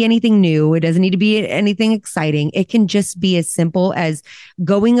doesn't need to be anything new. It doesn't need to be anything exciting. It can just be as simple as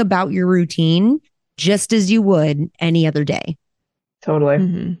going about your routine just as you would any other day. Totally.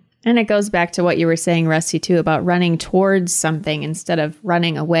 And it goes back to what you were saying, Rusty, too, about running towards something instead of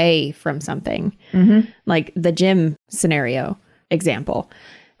running away from something. Like the gym scenario example.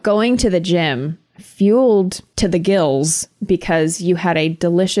 Going to the gym fueled to the gills because you had a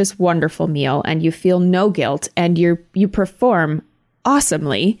delicious, wonderful meal and you feel no guilt and you perform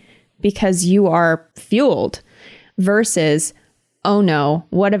awesomely because you are fueled, versus, oh no,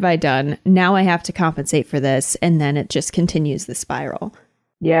 what have I done? Now I have to compensate for this. And then it just continues the spiral.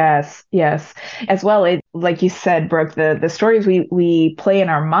 Yes, yes. As well, like you said, Brooke, the stories we play in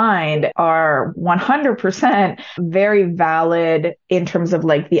our mind are 100% very valid in terms of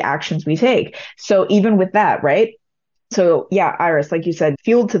like the actions we take. So even with that, right? So yeah, Iris, like you said,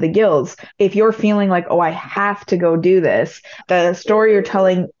 fueled to the gills. If you're feeling like, oh, I have to go do this, the story you're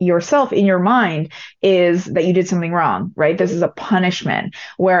telling yourself in your mind is that you did something wrong, right? This is a punishment.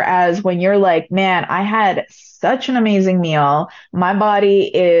 Whereas when you're like, man, I had such an amazing meal. My body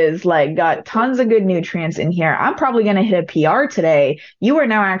is like got tons of good nutrients in here. I'm probably going to hit a PR today. You are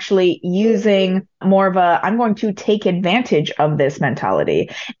now actually using more of a, I'm going to take advantage of this mentality.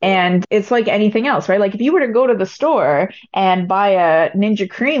 And it's like anything else, right? Like if you were to go to the store and buy a Ninja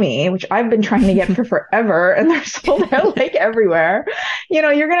Creamy, which I've been trying to get for forever, and they're sold out like everywhere,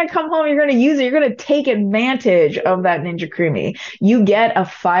 you're going to come home, you're going to use it, you're going to take advantage of that Ninja Creamy. You get a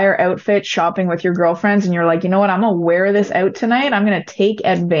fire outfit shopping with your girlfriends and you're like, know what, I'm gonna wear this out tonight. I'm gonna take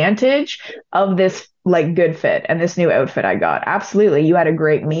advantage of this like good fit and this new outfit I got. Absolutely. You had a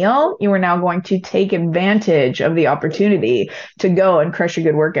great meal. You are now going to take advantage of the opportunity to go and crush a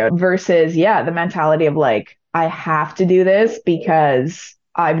good workout versus, yeah, the mentality of like, I have to do this because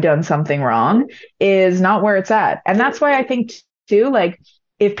I've done something wrong is not where it's at. And that's why I think too, like,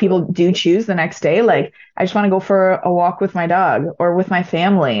 if people do choose the next day, like, I just want to go for a walk with my dog or with my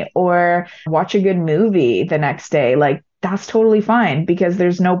family or watch a good movie the next day, like, that's totally fine because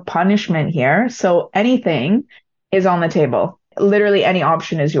there's no punishment here. So anything is on the table. Literally any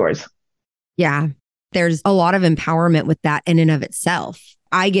option is yours. Yeah. There's a lot of empowerment with that in and of itself.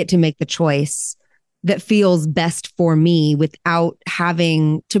 I get to make the choice that feels best for me without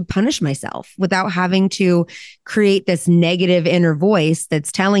having to punish myself, without having to create this negative inner voice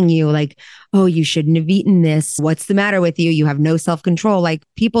that's telling you like, oh, you shouldn't have eaten this. What's the matter with you? You have no self-control. Like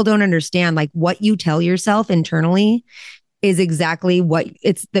people don't understand like what you tell yourself internally is exactly what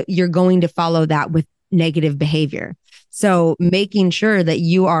it's that you're going to follow that with negative behavior. So making sure that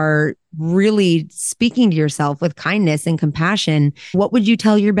you are really speaking to yourself with kindness and compassion. What would you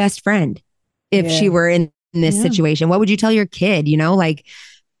tell your best friend if she were in this situation? What would you tell your kid? You know, like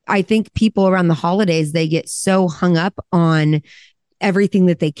I think people around the holidays, they get so hung up on everything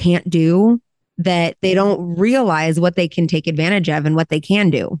that they can't do that they don't realize what they can take advantage of and what they can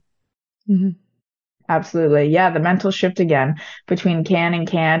do. Mm-hmm. Absolutely. Yeah. The mental shift again between can and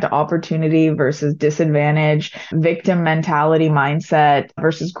can't, opportunity versus disadvantage, victim mentality mindset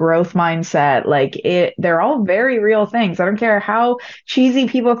versus growth mindset. Like they're all very real things. I don't care how cheesy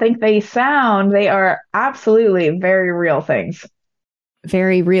people think they sound. They are absolutely very real things.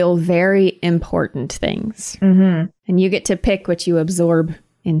 Very real, very important things. Mm-hmm. And you get to pick what you absorb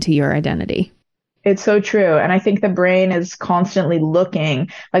into your identity. It's so true. And I think the brain is constantly looking,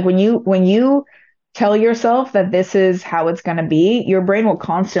 like when you tell yourself that this is how it's going to be, your brain will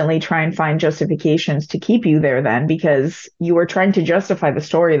constantly try and find justifications to keep you there then because you are trying to justify the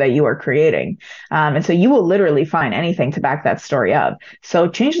story that you are creating. And so you will literally find anything to back that story up. So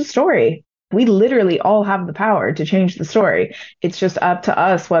change the story. We literally all have the power to change the story. It's just up to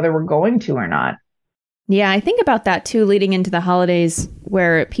us whether we're going to or not. Yeah, I think about that too, leading into the holidays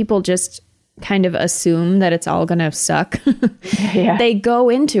where people just kind of assume that it's all going to suck. Yeah. They go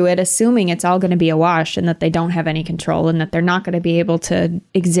into it assuming it's all going to be a wash and that they don't have any control and that they're not going to be able to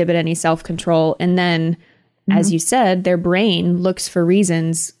exhibit any self-control. And then, as you said, their brain looks for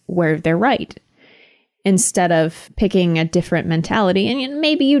reasons where they're right instead of picking a different mentality. And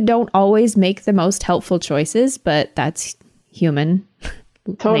maybe you don't always make the most helpful choices, but that's human.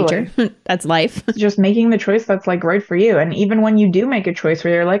 Totally. Nature. That's life. Just making the choice that's like right for you. And even when you do make a choice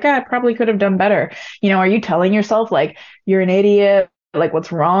where you're like, I probably could have done better. You know, are you telling yourself like you're an idiot? Like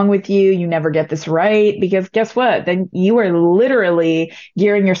what's wrong with you? You never get this right. Because guess what? Then you are literally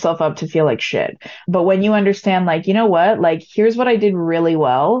gearing yourself up to feel like shit. But when you understand like, you know what? Like, here's what I did really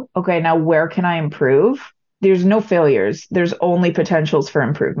well. Okay, now where can I improve? There's no failures. There's only potentials for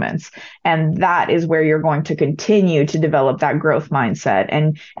improvements. And that is where you're going to continue to develop that growth mindset.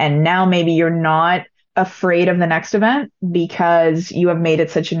 And now maybe you're not afraid of the next event because you have made it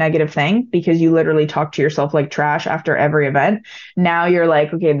such a negative thing because you literally talk to yourself like trash after every event. Now you're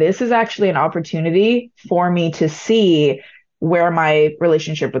like, okay, this is actually an opportunity for me to see where my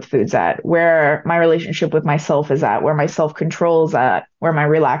relationship with food's at, where my relationship with myself is at, where my self-control's at, where my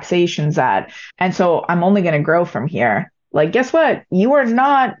relaxation's at. And so I'm only going to grow from here. Like, guess what? You are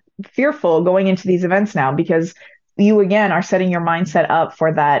not fearful going into these events now because you, again, are setting your mindset up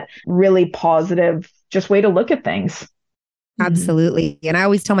for that really positive, just way to look at things. Absolutely. And I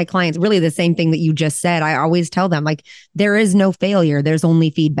always tell my clients really the same thing that you just said. I always tell them like, there is no failure. There's only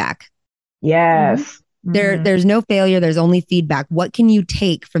feedback. Yes. There's no failure. There's only feedback. What can you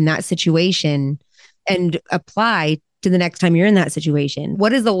take from that situation and apply to the next time you're in that situation?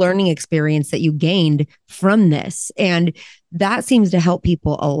 What is the learning experience that you gained from this? And that seems to help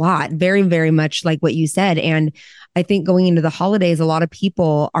people a lot. Very, very much like what you said. And I think going into the holidays, a lot of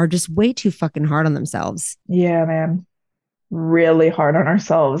people are just way too fucking hard on themselves. Yeah, man. Really hard on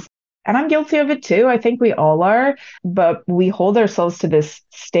ourselves. And I'm guilty of it too. I think we all are, but we hold ourselves to this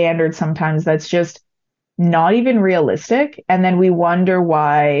standard sometimes that's just not even realistic. And then we wonder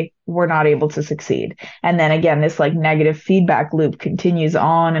why we're not able to succeed. And then again, this like negative feedback loop continues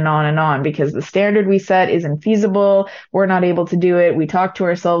on and on and on because the standard we set isn't feasible. We're not able to do it. We talk to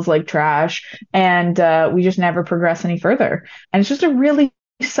ourselves like trash and we just never progress any further. And it's just a really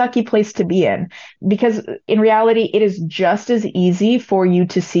sucky place to be in, because in reality, it is just as easy for you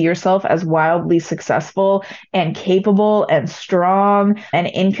to see yourself as wildly successful and capable and strong and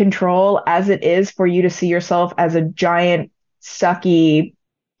in control as it is for you to see yourself as a giant sucky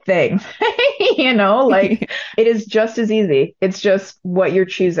thing. Like it is just as easy. It's just what you're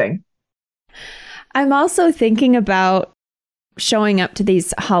choosing. I'm also thinking about showing up to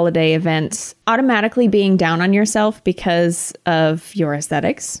these holiday events, automatically being down on yourself because of your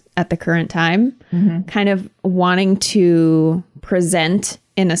aesthetics at the current time, kind of wanting to present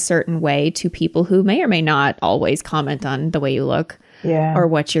in a certain way to people who may or may not always comment on the way you look or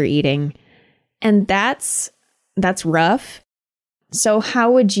what you're eating. And that's rough. So how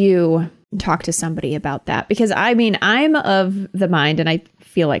would you talk to somebody about that? Because I mean, I'm of the mind, and I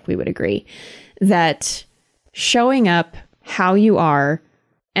feel like we would agree, that showing up how you are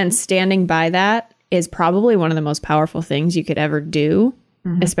and standing by that is probably one of the most powerful things you could ever do,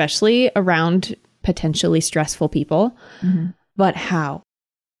 especially around potentially stressful people. But how?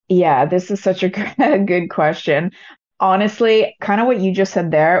 Yeah, this is such a good question. Honestly, kind of what you just said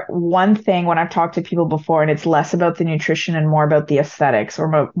there, one thing when I've talked to people before, and it's less about the nutrition and more about the aesthetics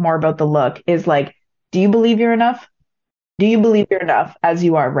or more about the look, is like, do you believe you're enough? Do you believe you're enough as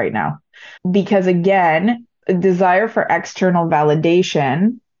you are right now? Because again, a desire for external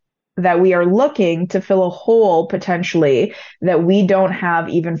validation, that we are looking to fill a hole potentially that we don't have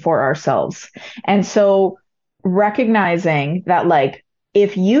even for ourselves. And so recognizing that, like,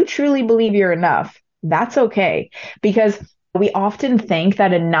 if you truly believe you're enough, that's okay. Because we often think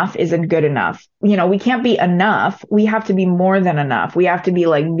that enough isn't good enough. We can't be enough. We have to be more than enough. We have to be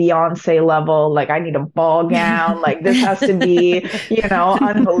like Beyonce level. Like, I need a ball gown. Like, this has to be,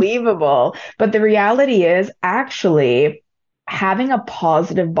 unbelievable. But the reality is, actually, having a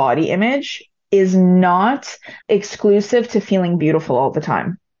positive body image is not exclusive to feeling beautiful all the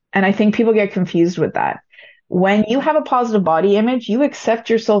time. And I think people get confused with that. When you have a positive body image, you accept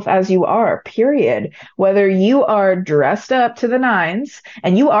yourself as you are, period. Whether you are dressed up to the nines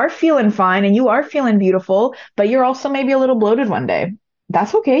and you are feeling fine and you are feeling beautiful, but you're also maybe a little bloated one day.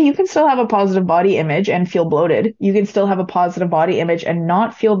 That's okay. You can still have a positive body image and feel bloated. You can still have a positive body image and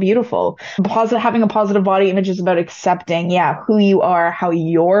not feel beautiful. Having a positive body image is about accepting, who you are, how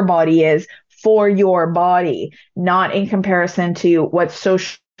your body is for your body, not in comparison to what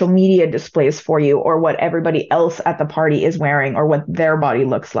social media displays for you or what everybody else at the party is wearing or what their body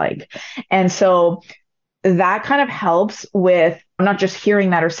looks like. And so that kind of helps with not just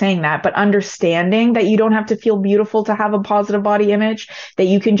hearing that or saying that, but understanding that you don't have to feel beautiful to have a positive body image, that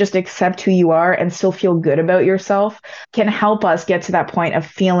you can just accept who you are and still feel good about yourself, can help us get to that point of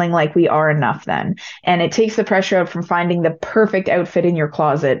feeling like we are enough then. And it takes the pressure out from finding the perfect outfit in your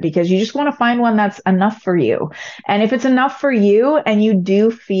closet, because you just want to find one that's enough for you. And if it's enough for you and you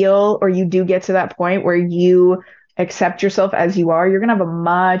do feel, or you do get to that point where you accept yourself as you are, you're going to have a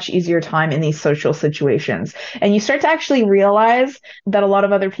much easier time in these social situations. And you start to actually realize that a lot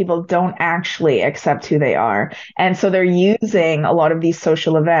of other people don't actually accept who they are. And so they're using a lot of these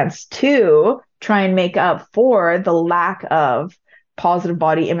social events to try and make up for the lack of positive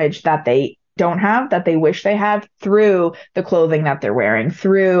body image that they don't have, that they wish they have, through the clothing that they're wearing,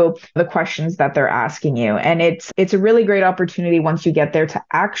 through the questions that they're asking you. And it's a really great opportunity once you get there to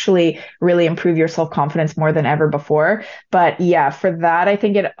actually really improve your self-confidence more than ever before. But yeah, for that, I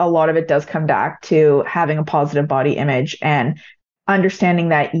think a lot of it does come back to having a positive body image and understanding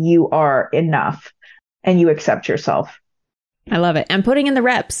that you are enough and you accept yourself. I love it. And putting in the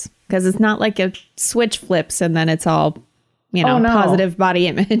reps, because it's not like a switch flips and then it's all positive body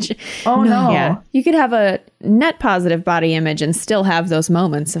image. Oh, no. Yeah. You could have a net positive body image and still have those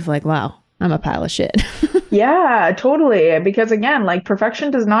moments of like, wow, I'm a pile of shit. Yeah, totally. Because again, like,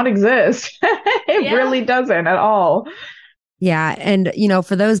 perfection does not exist. It really doesn't at all. Yeah. And,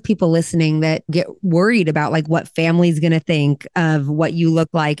 for those people listening that get worried about like what family's going to think of what you look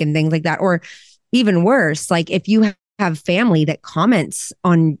like and things like that, or even worse, like if you have family that comments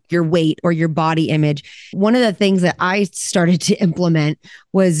on your weight or your body image. One of the things that I started to implement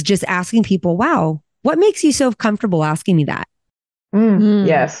was just asking people, wow, what makes you so comfortable asking me that?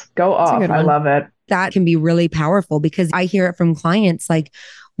 Yes, go off. I love it. That can be really powerful, because I hear it from clients like,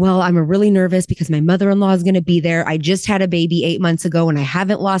 well, I'm really nervous because my mother-in-law is going to be there. I just had a baby 8 months ago and I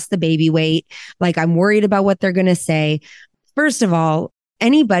haven't lost the baby weight. Like, I'm worried about what they're going to say. First of all,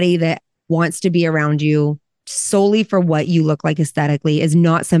 anybody that wants to be around you solely for what you look like aesthetically is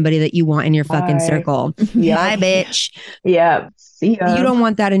not somebody that you want in your fucking circle. Bye, bitch. Yeah. See ya. You don't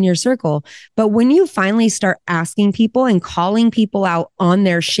want that in your circle. But when you finally start asking people and calling people out on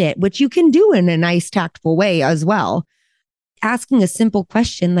their shit, which you can do in a nice, tactful way as well, asking a simple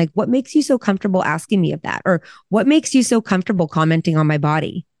question like, what makes you so comfortable asking me of that? Or what makes you so comfortable commenting on my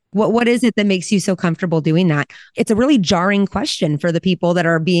body? What is it that makes you so comfortable doing that? It's a really jarring question for the people that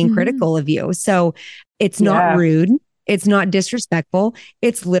are being critical of you. So it's not rude. It's not disrespectful.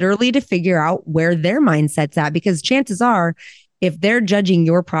 It's literally to figure out where their mindset's at, because chances are, if they're judging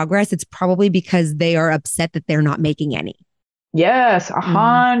your progress, it's probably because they are upset that they're not making any. Yes,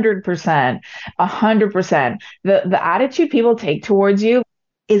 100%, 100%. The attitude people take towards you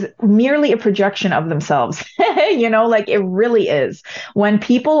is merely a projection of themselves. Like it really is. When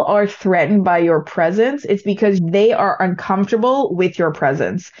people are threatened by your presence, it's because they are uncomfortable with your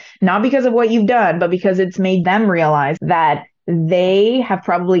presence, not because of what you've done, but because it's made them realize that they have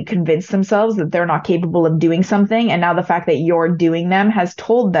probably convinced themselves that they're not capable of doing something. And now the fact that you're doing them has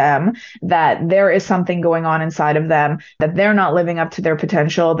told them that there is something going on inside of them, that they're not living up to their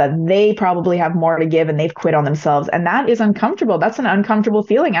potential, that they probably have more to give and they've quit on themselves. And that is uncomfortable. That's an uncomfortable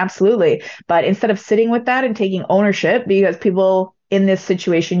feeling. Absolutely. But instead of sitting with that and taking ownership, because people in this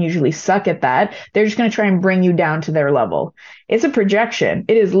situation usually suck at that, they're just going to try and bring you down to their level. It's a projection.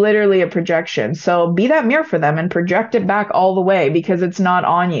 It is literally a projection. So be that mirror for them and project it back all the way, because it's not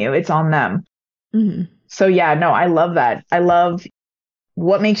on you, it's on them. So yeah, no, I love that. I love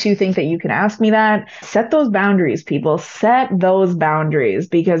what makes you think that you can ask me that. Set those boundaries, people. Set those boundaries,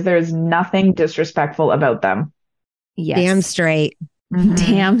 because there's nothing disrespectful about them. Yes. Damn straight.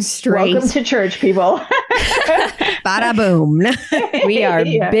 Damn straight. Welcome to church, people. Bada boom. We are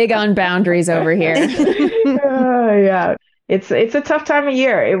big on boundaries over here. Yeah. It's a tough time of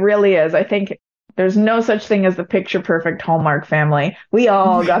year. It really is. I think there's no such thing as the picture perfect Hallmark family. We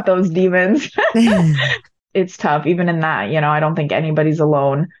all got those demons. It's tough. Even in that, I don't think anybody's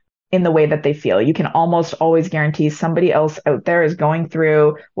alone in the way that they feel. You can almost always guarantee somebody else out there is going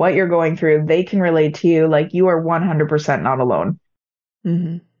through what you're going through. They can relate to you. Like, you are 100% not alone.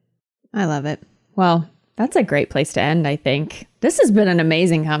 I love it. Well, that's a great place to end, I think. This has been an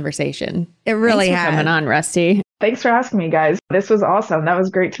amazing conversation. It really has. Thanks for coming on, Rusty. Thanks for asking me, guys. This was awesome. That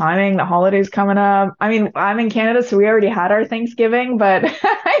was great timing. The holidays coming up. I mean, I'm in Canada, so we already had our Thanksgiving, but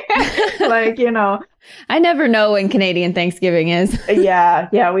I never know when Canadian Thanksgiving is.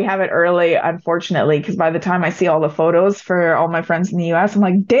 Yeah, we have it early, unfortunately, because by the time I see all the photos for all my friends in the US, I'm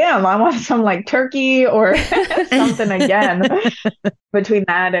like, damn, I want some like turkey or something again. Between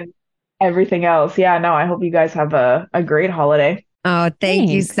that and everything else. Yeah, no, I hope you guys have a great holiday. Oh,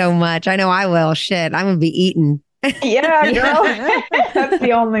 thank you so much. I know I will. Shit, I'm going to be eating. Yeah, girl. That's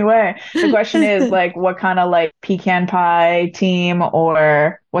the only way. The question is like, what kind of like pecan pie team,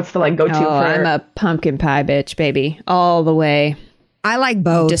 or what's the like go-to for? I'm a pumpkin pie bitch, baby. All the way. I like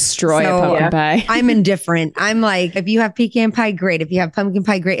both. Destroy a pumpkin pie. I'm indifferent. I'm like, if you have pecan pie, great. If you have pumpkin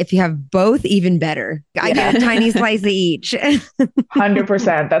pie, great. If you have both, even better. I get a tiny slice of each.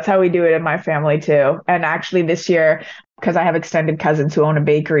 100%. That's how we do it in my family too. And actually this year, because I have extended cousins who own a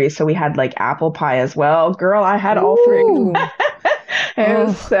bakery, so we had like apple pie as well. Girl, I had all three. I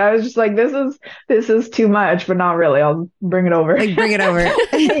was just like, this is too much, but not really. I'll bring it over. Like, bring it over.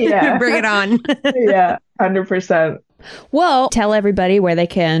 Yeah. Bring it on. Yeah, 100%. Well, tell everybody where they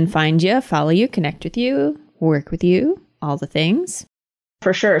can find you, follow you, connect with you, work with you, all the things.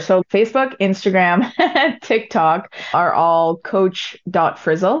 For sure. So Facebook, Instagram, TikTok are all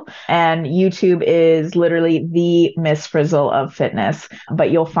coach.frizzle, and YouTube is literally the Miss Frizzle of fitness.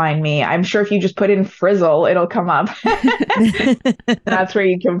 But you'll find me. I'm sure if you just put in Frizzle, it'll come up. That's where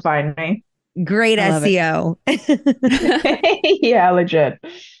you can find me. Great SEO. Yeah, legit.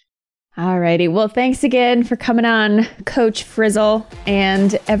 All righty. Well, thanks again for coming on, Coach Frizzle,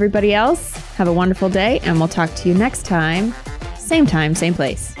 and everybody else. Have a wonderful day, and we'll talk to you next time. Same time, same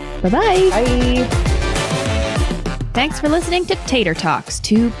place. Bye-bye. Bye. Thanks for listening to Tater Talks,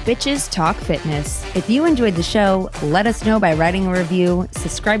 two bitches talk fitness. If you enjoyed the show, let us know by writing a review,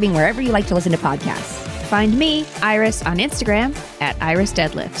 subscribing wherever you like to listen to podcasts. Find me, Iris, on Instagram at Iris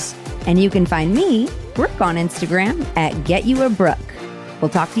Deadlifts. And you can find me, Brooke, on Instagram at GetYouABrooke. We'll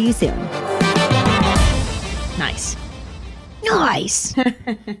talk to you soon. Nice. Nice.